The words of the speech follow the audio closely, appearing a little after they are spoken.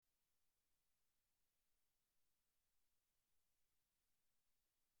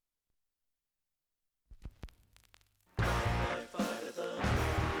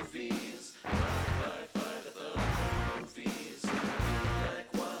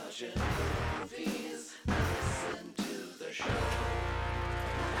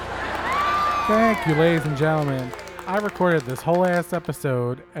Thank you, ladies and gentlemen. I recorded this whole ass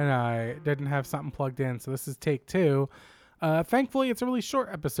episode and I didn't have something plugged in, so this is take two. Thankfully, it's a really short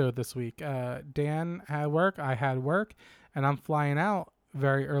episode this week. Dan had work, I had work, and I'm flying out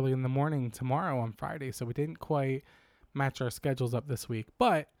very early in the morning tomorrow on Friday, so we didn't quite match our schedules up this week.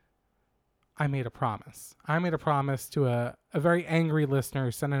 But I made a promise. I made a promise to a very angry listener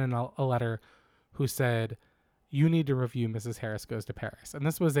who sent in a letter who said, you need to review Mrs. Harris Goes to Paris. And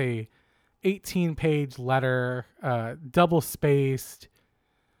this was a 18-page letter, double-spaced,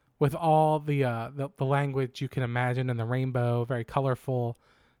 with all the language you can imagine in the rainbow, very colorful.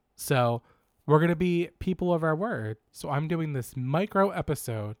 So we're going to be people of our word. So I'm doing this micro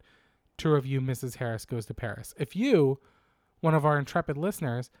episode to review Mrs. Harris Goes to Paris. If you, one of our intrepid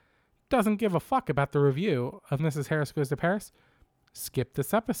listeners, doesn't give a fuck about the review of Mrs. Harris Goes to Paris, skip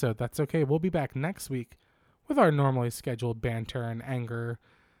this episode. That's okay. We'll be back next week with our normally scheduled banter and angerly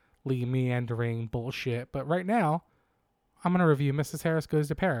meandering bullshit. But right now, I'm going to review Mrs. Harris Goes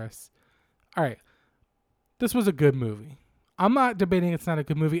to Paris. All right. This was a good movie. I'm not debating it's not a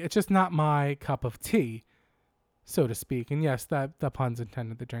good movie. It's just not my cup of tea, so to speak. And yes, the pun's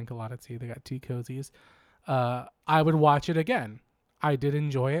intended to drink a lot of tea. They got tea cozies. I would watch it again. I did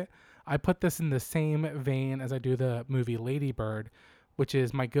enjoy it. I put this in the same vein as I do the movie Lady Bird, which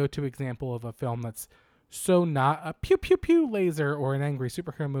is my go-to example of a film that's so not a pew pew pew laser or an angry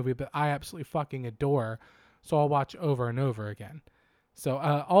superhero movie, but I absolutely fucking adore. So I'll watch over and over again. So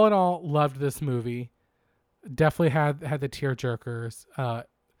all in all, loved this movie. Definitely had the tear jerkers.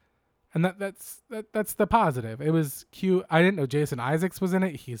 And that's the positive. It was cute. I didn't know Jason Isaacs was in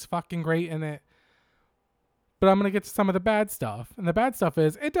it. He's fucking great in it. But I'm going to get to some of the bad stuff. And the bad stuff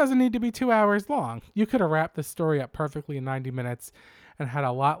is it doesn't need to be 2 hours long. You could have wrapped the story up perfectly in 90 minutes and had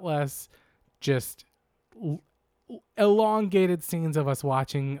a lot less just elongated scenes of us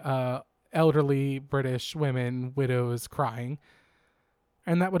watching elderly British women, widows, crying.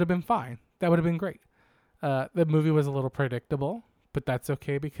 And that would have been fine. That would have been great. The movie was a little predictable, but that's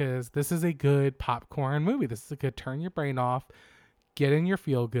okay because this is a good popcorn movie. This is a good turn your brain off, get in your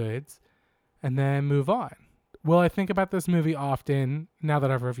feel goods, and then move on. Will I think about this movie often now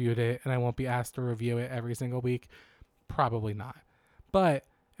that I've reviewed it and I won't be asked to review it every single week? Probably not. But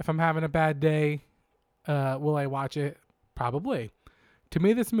if I'm having a bad day, will I watch it? Probably. To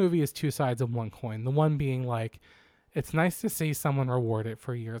me, this movie is two sides of one coin. The one being like, it's nice to see someone rewarded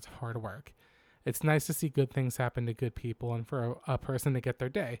for years of hard work. It's nice to see good things happen to good people and for a person to get their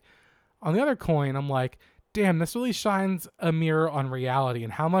day. On the other coin, I'm like, damn, this really shines a mirror on reality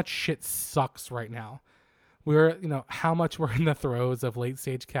and how much shit sucks right now. How much we're in the throes of late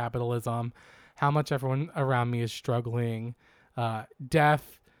stage capitalism, how much everyone around me is struggling,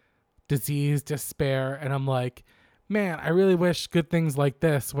 death, disease, despair. And I'm like, man, I really wish good things like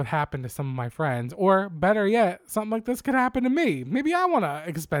this would happen to some of my friends. Or better yet, something like this could happen to me. Maybe I want an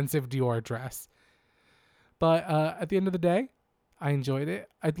expensive Dior dress. But at the end of the day, I enjoyed it.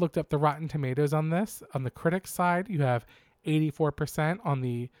 I looked up the Rotten Tomatoes on this. On the critics side, you have 84%. On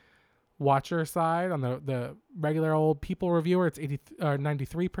the watcher side, on the regular old people reviewer, it's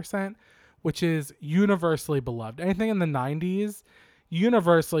 93%, which is universally beloved. Anything in the 90s,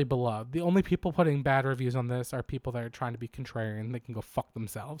 universally beloved. The only people putting bad reviews on this are people that are trying to be contrarian. They can go fuck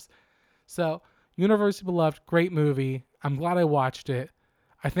themselves. So, universally beloved, great movie. I'm glad I watched it.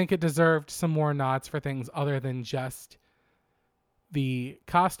 I think it deserved some more nods for things other than just the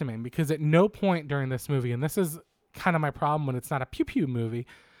costuming, because at no point during this movie, and this is kind of my problem when it's not a pew-pew movie,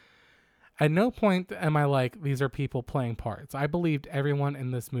 at no point am I like, these are people playing parts. I believed everyone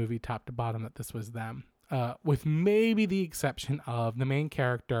in this movie, top to bottom, that this was them. With maybe the exception of the main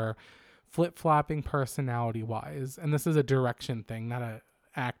character flip-flopping personality-wise. And this is a direction thing, not a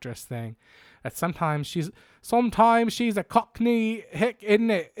actress thing. That sometimes she's a Cockney hick, isn't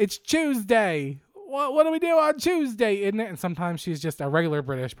it? It's Tuesday. What do we do on Tuesday, isn't it? And sometimes she's just a regular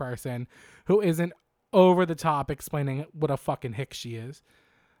British person who isn't over the top explaining what a fucking hick she is.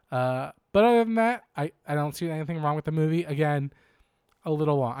 But other than that, I don't see anything wrong with the movie. Again, a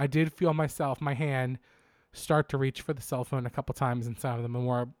little long. I did feel my hand start to reach for the cell phone a couple times in some of the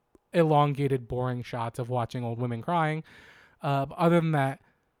more elongated, boring shots of watching old women crying. But other than that,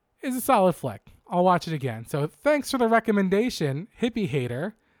 it's a solid flick. I'll watch it again. So thanks for the recommendation, hippie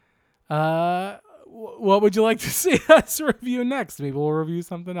hater. What would you like to see us review next? Maybe we'll review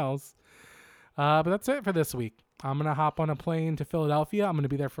something else. But that's it for this week. I'm going to hop on a plane to Philadelphia. I'm going to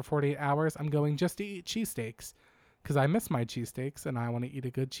be there for 48 hours. I'm going just to eat cheesesteaks because I miss my cheesesteaks and I want to eat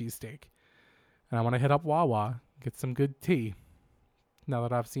a good cheesesteak. And I want to hit up Wawa, get some good tea now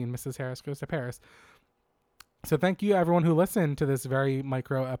that I've seen Mrs. Harris Goes to Paris. So thank you everyone who listened to this very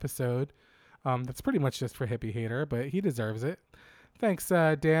micro episode That's pretty much just for Hippie Hater, but he deserves it. Thanks,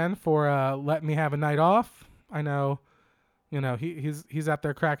 Dan, for letting me have a night off. I know, he's out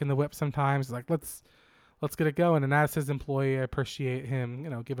there cracking the whip sometimes. He's like, let's get it going. And as his employee, I appreciate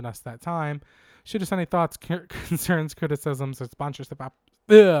him, giving us that time. Shoot us any thoughts, concerns, criticisms, or sponsorship.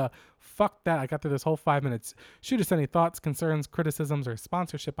 Fuck that. I got through this whole 5 minutes. Shoot us any thoughts, concerns, criticisms, or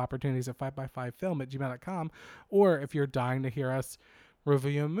sponsorship opportunities at 5x5film@gmail.com. Or if you're dying to hear us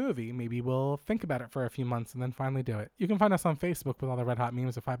review a movie, maybe we'll think about it for a few months and then finally do it. You can find us on Facebook with all the red hot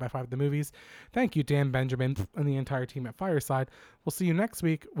memes of 5x5 The Movies. Thank you, Dan Benjamin, and the entire team at Fireside. We'll see you next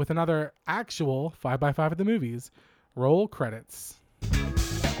week with another actual 5x5 of the Movies. Roll credits.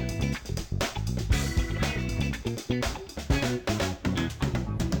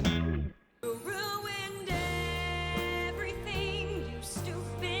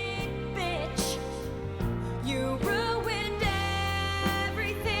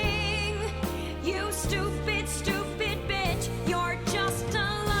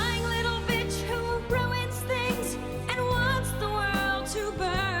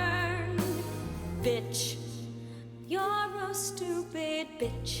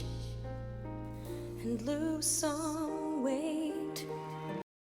 Bitch, and lose some weight.